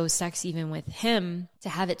 So sex, even with him, to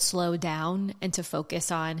have it slow down and to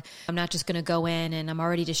focus on, I'm not just going to go in and I'm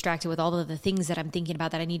already distracted with all of the things that I'm thinking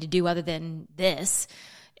about that I need to do other than this.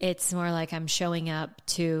 It's more like I'm showing up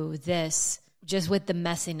to this just with the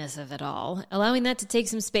messiness of it all, allowing that to take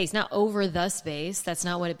some space, not over the space. That's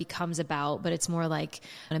not what it becomes about, but it's more like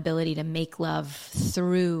an ability to make love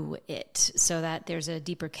through it so that there's a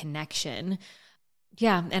deeper connection.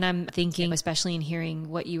 Yeah. And I'm thinking, especially in hearing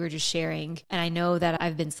what you were just sharing, and I know that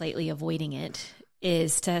I've been slightly avoiding it,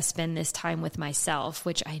 is to spend this time with myself,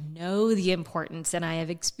 which I know the importance and I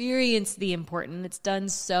have experienced the importance. It's done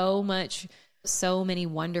so many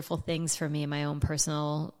wonderful things for me in my own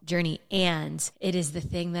personal journey. And it is the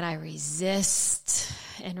thing that I resist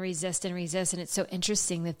and resist and resist. And it's so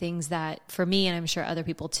interesting, the things that for me, and I'm sure other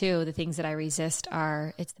people too, the things that I resist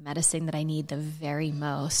it's the medicine that I need the very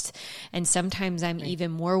most. And sometimes I'm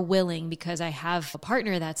even more willing because I have a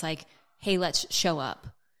partner that's like, hey, let's show up.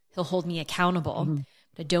 He'll hold me accountable.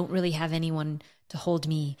 But I don't really have anyone to hold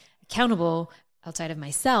me accountable outside of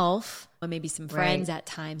myself, or maybe some friends at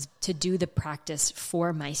times, to do the practice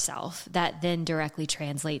for myself that then directly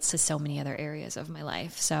translates to so many other areas of my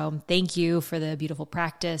life. So thank you for the beautiful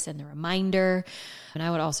practice and the reminder. And I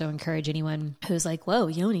would also encourage anyone who's like, whoa,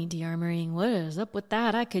 yoni de-armoring, what is up with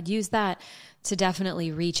that? I could use that, to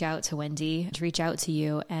definitely reach out to Wendy, to reach out to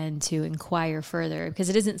you and to inquire further, because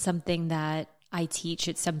it isn't something that I teach.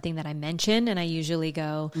 It's something that I mention, and I usually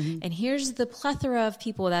go, and here's the plethora of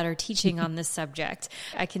people that are teaching on this subject.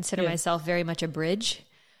 I consider myself very much a bridge.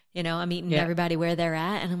 You know, I'm meeting everybody where they're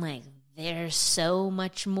at, and I'm like, there's so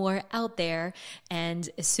much more out there. And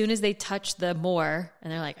as soon as they touch the more,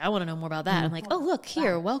 and they're like, I want to know more about that. I'm like, oh, look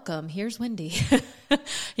here, welcome. Here's Wendy.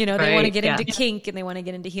 You know, they want to get into kink and they want to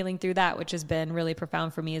get into healing through that, which has been really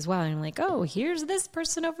profound for me as well. And I'm like, oh, here's this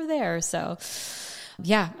person over there. So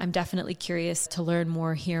yeah, I'm definitely curious to learn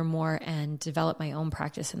more, hear more, and develop my own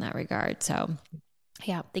practice in that regard. So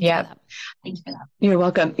yeah, thank you for that. Thank you for that. You're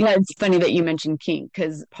welcome. Yeah, it's funny that you mentioned kink,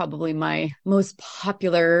 because probably my most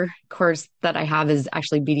popular course that I have is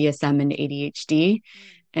actually BDSM and ADHD,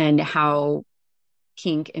 and how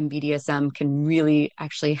kink and BDSM can really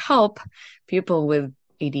actually help people with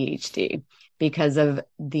ADHD because of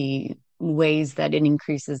the ways that it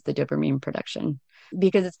increases the dopamine production.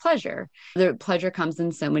 Because it's pleasure. The pleasure comes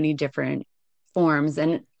in so many different forms.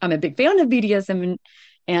 And I'm a big fan of BDSM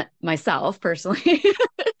and myself personally,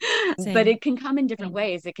 but it can come in different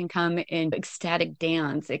ways. It can come in ecstatic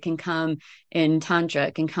dance. It can come in tantra.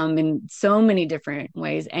 It can come in so many different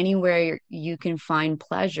ways. Anywhere you can find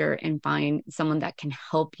pleasure and find someone that can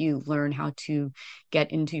help you learn how to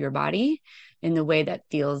get into your body in the way that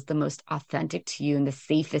feels the most authentic to you and the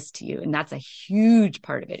safest to you. And that's a huge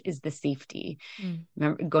part of it, is the safety.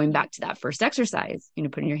 Remember, going back to that first exercise, you know,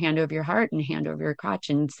 putting your hand over your heart and hand over your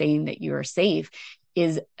crotch and saying that you are safe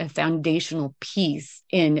is a foundational piece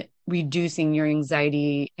in reducing your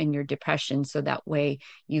anxiety and your depression. So that way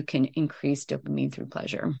you can increase dopamine through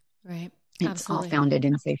pleasure. Right. It's all founded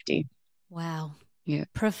in safety. Wow. Yeah.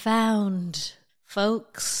 Profound,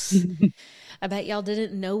 folks. I bet y'all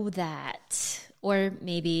didn't know that. Or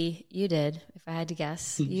maybe you did, if I had to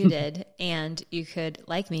guess. You did. And you could,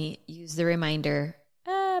 like me, use the reminder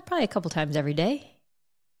probably a couple times every day.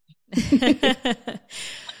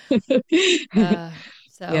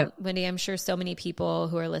 So So, Wendy, I'm sure so many people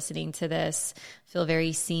who are listening to this feel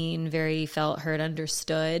very seen, very felt, heard,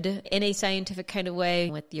 understood in a scientific kind of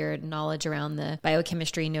way with your knowledge around the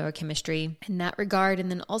biochemistry, neurochemistry in that regard.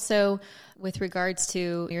 And then also with regards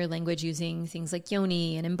to your language using things like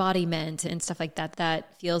yoni and embodiment and stuff like that,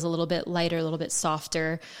 that feels a little bit lighter, a little bit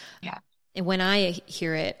softer. Yeah. And when I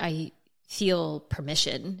hear it, I feel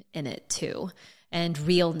permission in it too, and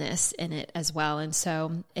realness in it as well. And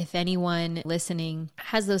so if anyone listening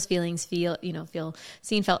has those feelings, feel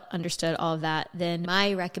seen, felt, understood, all of that, then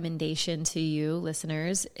my recommendation to you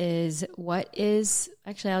listeners is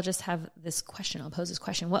I'll just have this question. I'll pose this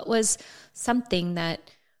question. What was something that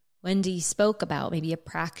Wendy spoke about, maybe a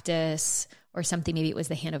practice or something, maybe it was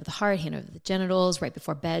the hand over the heart, hand over the genitals right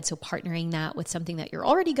before bed. So partnering that with something that you're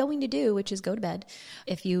already going to do, which is go to bed.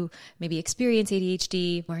 If you maybe experience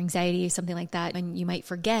ADHD or anxiety, something like that, and you might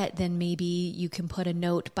forget, then maybe you can put a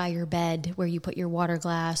note by your bed where you put your water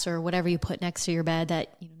glass or whatever you put next to your bed,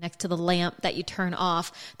 that next to the lamp that you turn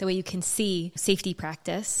off, the way you can see. Safety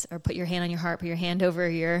practice, or put your hand on your heart, put your hand over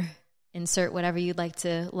your insert whatever you'd like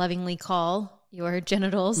to lovingly call your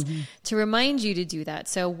genitals, to remind you to do that.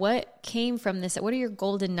 So what came from this? What are your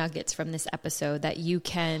golden nuggets from this episode that you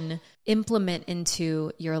can implement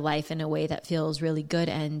into your life in a way that feels really good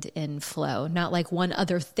and in flow? Not like one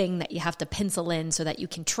other thing that you have to pencil in so that you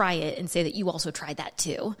can try it and say that you also tried that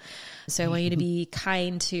too. So I want you to be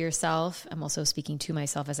kind to yourself. I'm also speaking to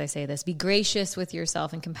myself as I say this. Be gracious with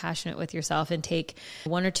yourself and compassionate with yourself, and take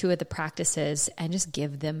one or two of the practices and just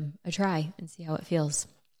give them a try and see how it feels.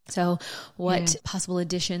 So what possible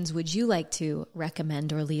additions would you like to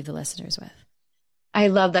recommend or leave the listeners with? I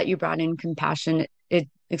love that you brought in compassion,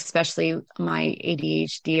 especially my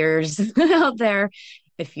ADHDers out there.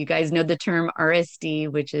 If you guys know the term RSD,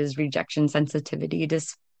 which is rejection sensitivity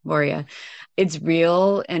dysphoria, it's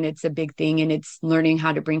real and it's a big thing. And it's learning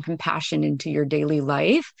how to bring compassion into your daily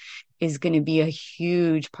life is going to be a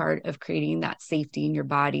huge part of creating that safety in your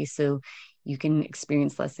body, so you can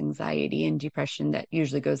experience less anxiety and depression that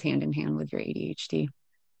usually goes hand in hand with your ADHD.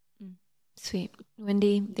 Sweet.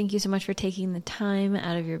 Wendy, thank you so much for taking the time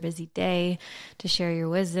out of your busy day to share your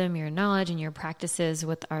wisdom, your knowledge, and your practices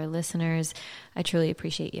with our listeners. I truly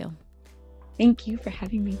appreciate you. Thank you for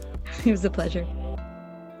having me. It was a pleasure.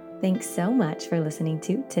 Thanks so much for listening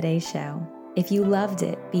to today's show. If you loved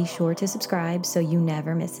it, be sure to subscribe so you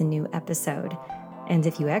never miss a new episode. And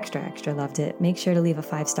if you extra loved it, make sure to leave a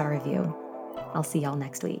 5-star review. I'll see y'all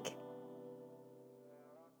next week.